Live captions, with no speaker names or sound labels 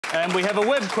And we have a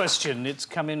web question. It's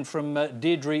come in from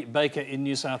Deirdre Baker in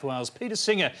New South Wales. Peter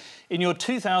Singer, in your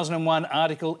 2001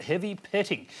 article, Heavy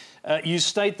Petting, you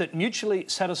state that mutually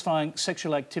satisfying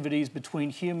sexual activities between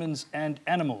humans and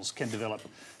animals can develop.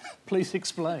 Please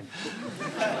explain.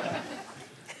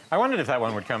 I wondered if that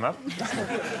one would come up.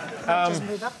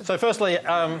 So firstly,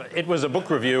 it was a book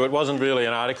review. It wasn't really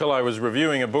an article. I was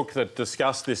reviewing a book that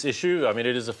discussed this issue. I mean,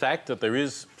 it is a fact that there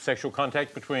is sexual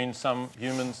contact between some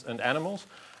humans and animals.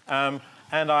 And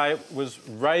I was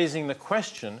raising the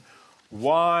question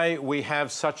why we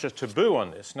have such a taboo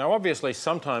on this. Now, obviously,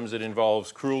 sometimes it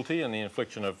involves cruelty and the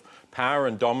infliction of power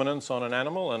and dominance on an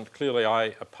animal, and clearly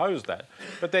I oppose that.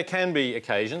 But there can be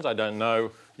occasions, I don't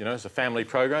know, you know, it's a family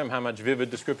program, how much vivid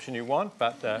description you want,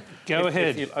 but... Go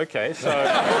ahead. OK, so...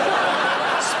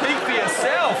 Speak for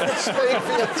yourself! Speak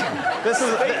for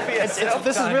yourself!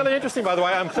 This is really interesting, by the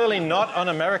way. I'm clearly not on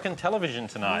American television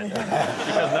tonight,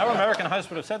 because no American host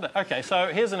would have said that. OK, so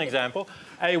here's an example.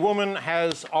 A woman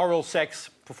has oral sex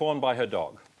performed by her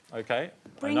dog, OK?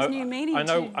 Brings new meaning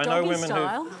to doggy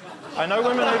style. I know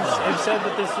women who've said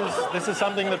that this is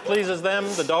something that pleases them.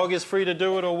 The dog is free to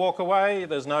do it or walk away.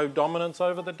 There's no dominance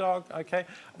over the dog. OK,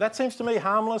 that seems to me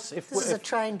harmless. This is a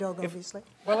trained dog, obviously.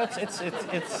 Well, it's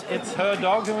her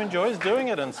dog who enjoys doing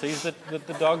it and sees that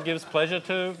the dog gives pleasure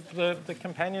to the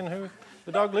companion who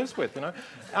the dog lives with. You know,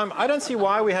 I don't see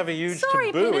why we have a huge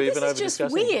taboo Peter, even over this is just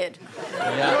discussing. weird.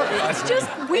 Yeah. It's just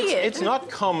weird. It's not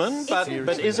common, but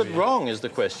is it wrong? Is the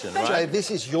question, right? Jay, this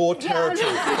is your territory.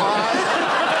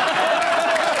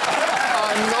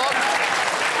 I'm not.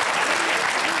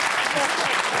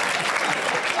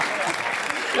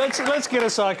 Let's get a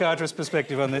psychiatrist's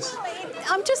perspective on this.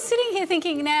 I'm just sitting here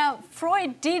thinking now,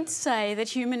 Freud did say that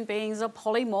human beings are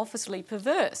polymorphously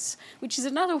perverse, which is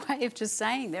another way of just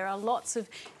saying there are lots of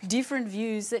different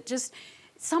views that just...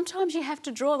 Sometimes you have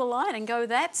to draw the line and go,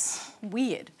 that's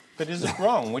weird. But is it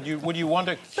wrong? Would you want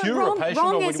to cure a patient,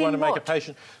 or would you want to make a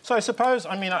patient... So I suppose,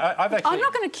 I mean, I've actually... I'm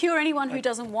not going to cure anyone who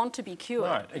doesn't want to be cured.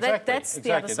 Right, exactly. That's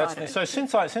the other side of it. So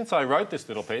since I wrote this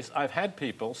little piece, I've had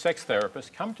people, sex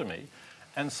therapists, come to me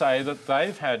and say that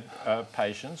they've had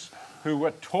patients who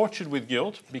were tortured with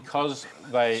guilt because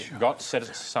they got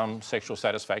some sexual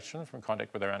satisfaction from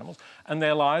contact with their animals, and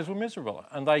their lives were miserable.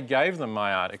 And they gave them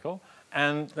my article,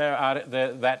 and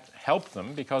that helped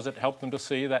them because it helped them to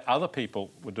see that other people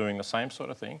were doing the same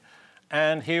sort of thing.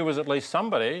 And here was at least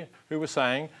somebody who was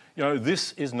saying, you know,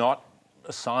 this is not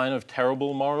a sign of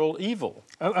terrible moral evil.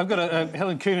 I've got a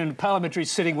Helen Coonan Parliamentary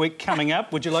Sitting Week coming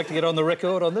up. Would you like to get on the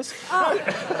record on this?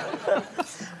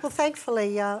 Well,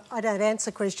 thankfully, I don't answer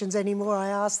questions anymore. I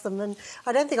ask them, and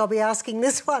I don't think I'll be asking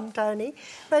this one, Tony.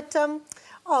 But,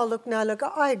 oh, look,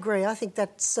 I agree. I think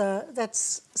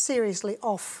that's seriously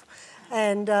off.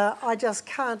 And I just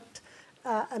can't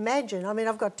imagine. I mean,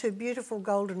 I've got two beautiful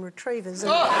golden retrievers.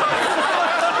 And can't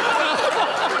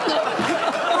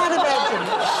imagine.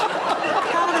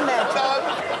 Can't imagine.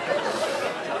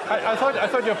 I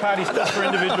thought your party stood for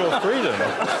individual freedom.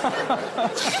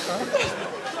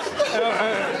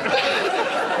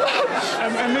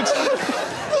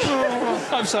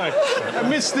 I'm sorry.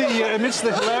 Amidst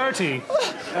the hilarity,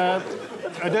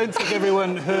 I don't think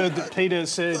everyone heard that Peter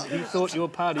said he thought your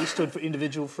party stood for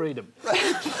individual freedom.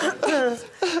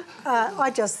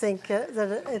 I just think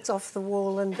that it's off the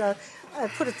wall, and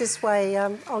put it this way,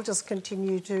 I'll just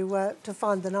continue to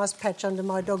find the nice patch under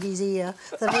my doggy's ear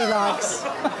that he likes.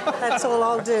 That's all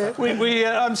I'll do.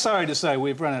 I'm sorry to say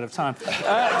we've run out of time.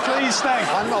 Please thank...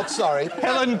 I'm not sorry.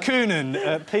 Helen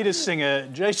Coonan, Peter Singer,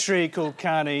 Jayashri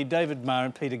Kulkarni, David Marr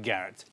and Peter Garrett.